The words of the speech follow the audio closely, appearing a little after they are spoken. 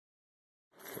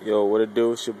Yo, what it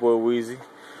do? It's your boy Weezy.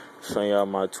 Showing y'all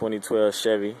my 2012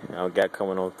 Chevy. I got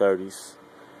coming on 30s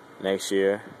next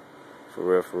year. For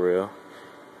real, for real.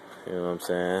 You know what I'm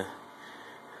saying?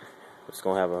 It's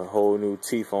gonna have a whole new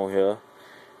teeth on here.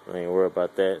 I ain't worried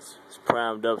about that. It's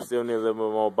primed up. Still need a little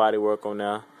bit more body work on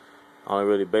now. All I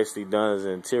really basically done is the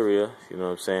interior. You know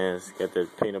what I'm saying? It's got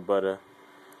that peanut butter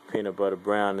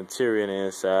brown interior on the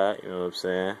inside. You know what I'm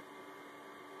saying?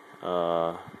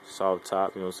 Soft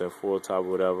top, you know what I'm saying, full top,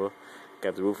 whatever.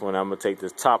 Got the roof on. I'm gonna take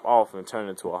this top off and turn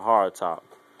it into a hard top.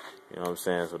 You know what I'm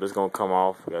saying? So this gonna come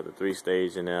off. We got the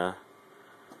 3-stage in there.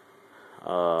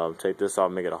 Take this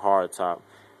off, make it a hard top.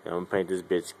 And I'm gonna paint this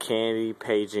bitch candy,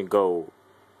 pagean gold.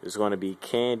 It's gonna be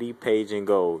candy, pagean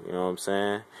gold. You know what I'm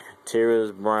saying? Interior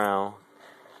is brown,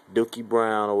 dookie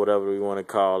brown or whatever you want to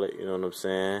call it. You know what I'm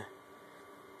saying?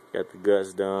 Got the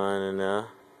guts done in there.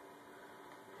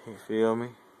 You feel me?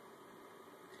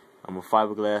 I'm gonna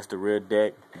fiberglass the rear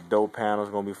deck. The door panel's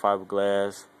gonna be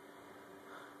fiberglass.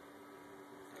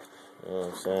 You know what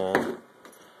I'm saying?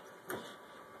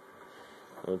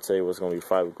 Let me tell you what's gonna be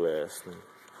fiberglass.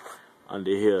 Under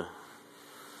here,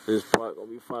 this part gonna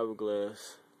be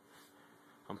fiberglass.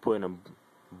 I'm putting a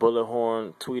bullet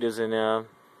horn tweeters in there.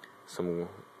 Some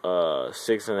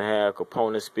 6.5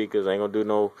 component speakers. I ain't gonna do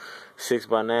no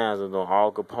 6x9s. I'm doing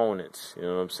all components. You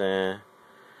know what I'm saying?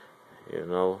 You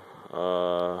know.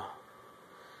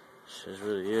 That's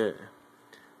really it.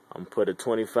 I'm gonna put a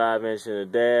 25-inch in the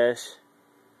dash.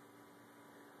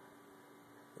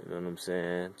 You know what I'm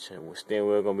saying? Steering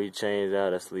wheel gonna be changed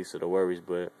out. That's the least of the worries.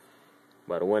 But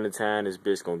by the winter time, this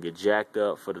bitch gonna get jacked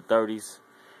up for the 30s.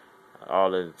 All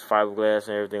the fiberglass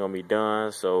and everything gonna be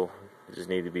done. So it just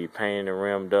need to be painted and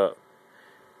rimmed up.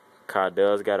 Car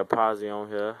does got a posi on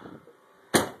here.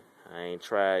 I ain't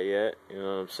tried yet. You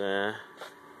know what I'm saying?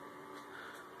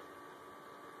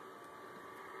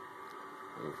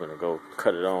 I'm gonna go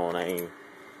cut it on. I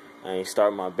ain't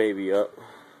start my baby up.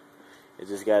 It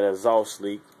just got an exhaust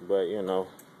leak, but you know,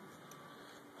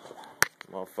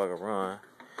 motherfucker run.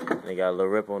 They got a little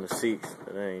rip on the seats,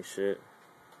 but that ain't shit.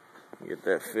 Get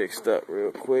that fixed up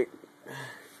real quick.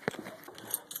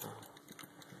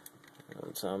 You know what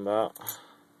I'm talking about?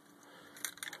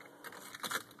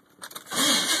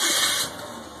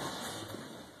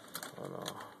 Hold on.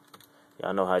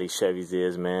 Y'all know how these Chevys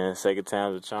is, man. Second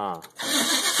time's a charm.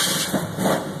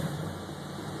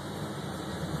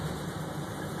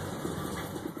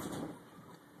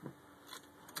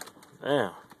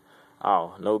 Damn.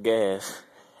 Oh, no gas.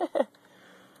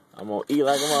 I'm gonna eat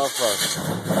like a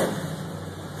motherfucker.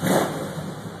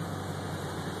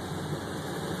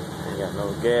 Ain't got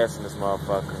no gas in this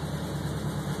motherfucker.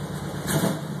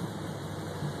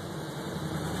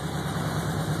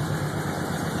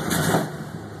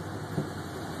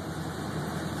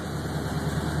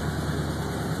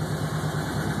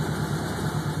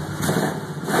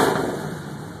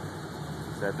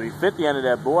 That 350 under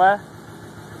that, boy.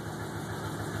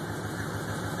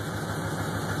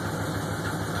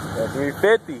 That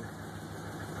 350. It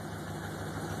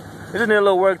just need a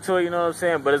little work to it, you know what I'm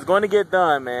saying? But it's going to get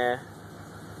done, man.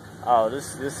 Oh,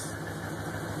 that's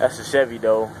a Chevy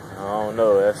though. I don't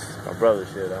know. That's my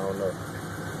brother's shit. I don't know.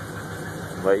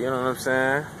 But you know what I'm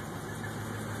saying?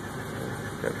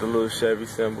 Got the little Chevy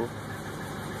symbol.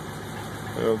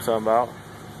 You know what I'm talking about?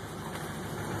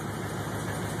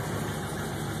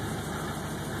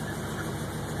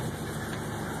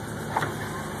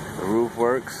 The roof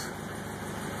works.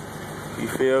 You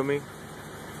feel me?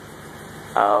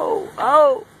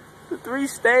 Oh, the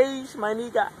 3-stage, my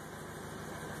nigga.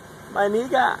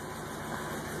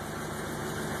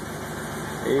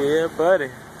 Yeah, buddy.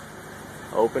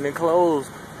 Open and close.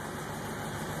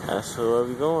 That's where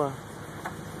we going.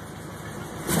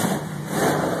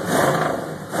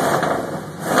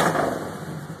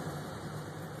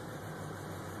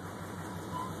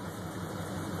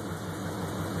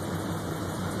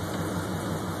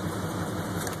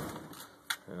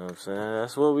 You know what I'm saying?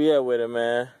 That's where we at with it,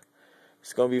 man.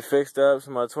 It's gonna be fixed up. It's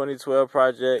my 2012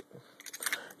 project.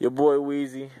 Your boy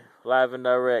Weezy, live and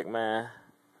direct, man.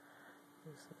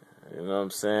 You know what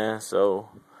I'm saying? So,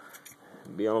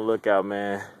 be on the lookout,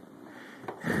 man.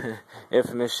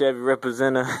 Infamous Chevy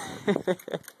representative.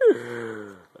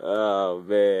 Oh,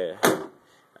 man.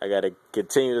 I gotta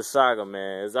continue the saga,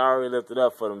 man. It's already lifted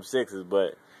up for them 6s,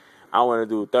 but I want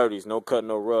to do 30s. No cut,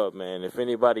 no rub, man. If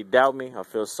anybody doubt me, I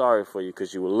feel sorry for you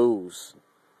because you will lose.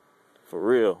 For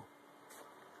real.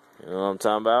 You know what I'm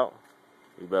talking about?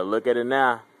 You better look at it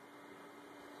now.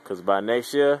 Because by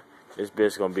next year, this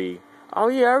bitch going to be, oh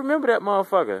yeah, I remember that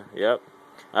motherfucker. Yep.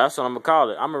 That's what I'm going to call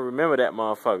it. I'm going to remember that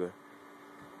motherfucker.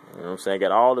 You know what I'm saying?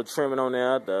 Got all the trimming on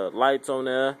there, the lights on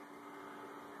there,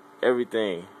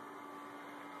 everything.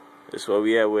 That's where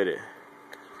we at with it.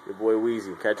 Your boy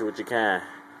Weezy. Catch it what you can.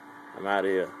 I'm out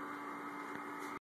of here.